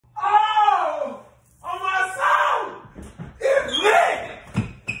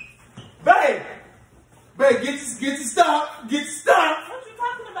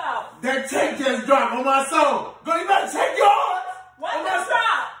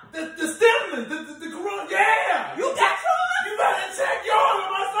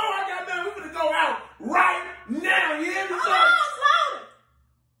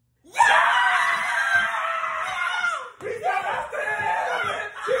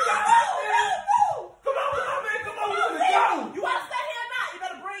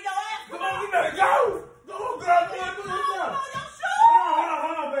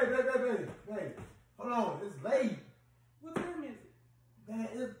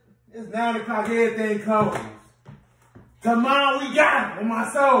It's 9 o'clock, everything closed. Tomorrow we got it on my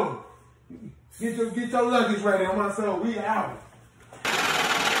soul. Get your luggage ready on my soul. We out.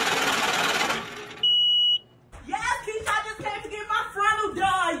 Yes, Keisha, I just came to get my frontal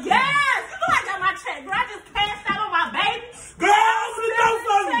done. Yes! You know I got my check, girl. I just passed out on my baby. Girl, open the door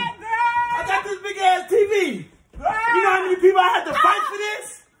for me. I got this big ass TV. Girl. You know how many people I had to fight for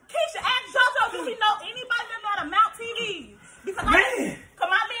this? Keisha, ask JoJo, do he know anybody that know how to mount TVs? Because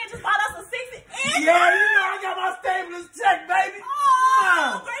my man just bought us a 60-inch. Yeah, you know I got my stabler's check, baby.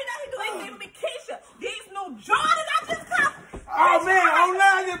 Oh, great. Now he doing giving me Keisha. These new Jordans I just got. Oh, man,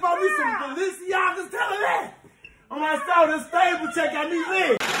 online they bought me some Balenciagas. Tell her that. On my soul, the stable check got me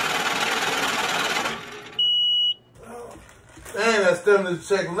lit. Man, that stimulus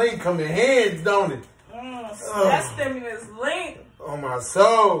check link come in hands, don't it? That stimulus link. On my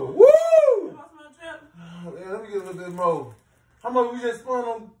soul. Woo! Yeah, let me get a little bit more. How much we just spent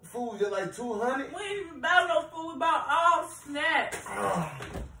on food? Just like 200? We ain't even bought no food. We bought all snacks.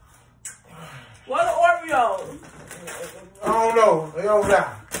 What are Oreos? I don't know. They don't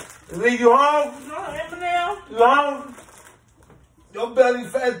lie. Leave you home? No, M&M. You home? Your belly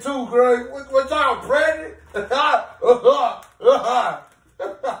fat too, girl. What y'all pregnant? That's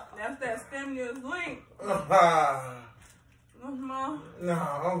that stimulus link. No,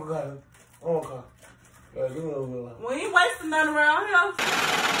 I'm good. Okay. Yeah, give me a little bit. We ain't wasting nothing around here.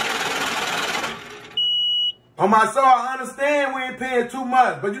 On my soul, I understand we ain't paying too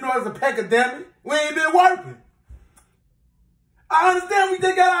much, but you know it's a pandemic. We ain't been working. I understand we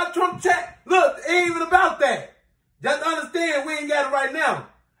just got our Trump check. Look, it ain't even about that. Just understand we ain't got it right now.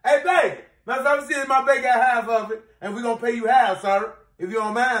 Hey, babe, matter of fact, I'm seeing my baby got half of it, and we gonna pay you half, sir. If you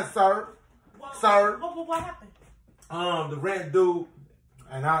don't mind, sir. Sir. What happened? The rent due,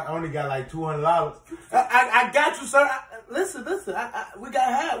 and I only got like $200. I got you, sir. Listen. We got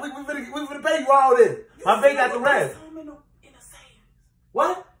half. We finna pay you all this. My baby got the rest.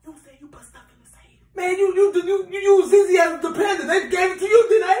 What? You said you put stuff in the safe. Man, you use ZZ as a dependent. They gave it to you,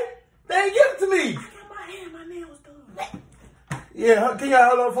 didn't they? They ain't give it to me. I got my hand, my nails done. Yeah, can y'all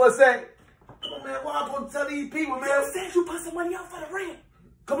hold on for a second? Come on, man. What I'm supposed to tell these people, man? You said you put some money out for the rent.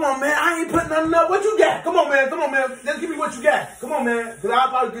 Come on, man. I ain't putting nothing up. What you got? Come on, man. Just give me what you got. Come on, man. Because I'll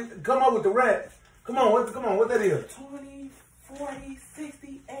probably come up with the rest. Come on, what that is? 20, 40,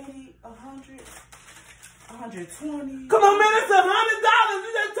 60, 80, 100, 120. Come on, man. That's $100.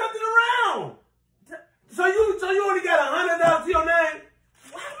 You just tucked it around. So you only got $100 to your name?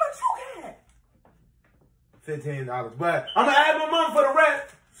 How much you got? $15. But I'm going to add my mom for the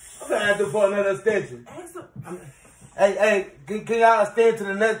rest. I'm going to add them for another extension. Hey, can y'all stand to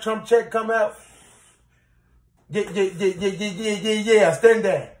the next Trump check come out? Yeah, stand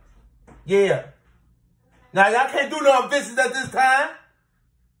there. Yeah. Now, y'all can't do no business at this time.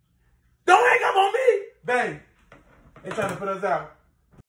 Don't hang up on me. Bang. They trying to put us out.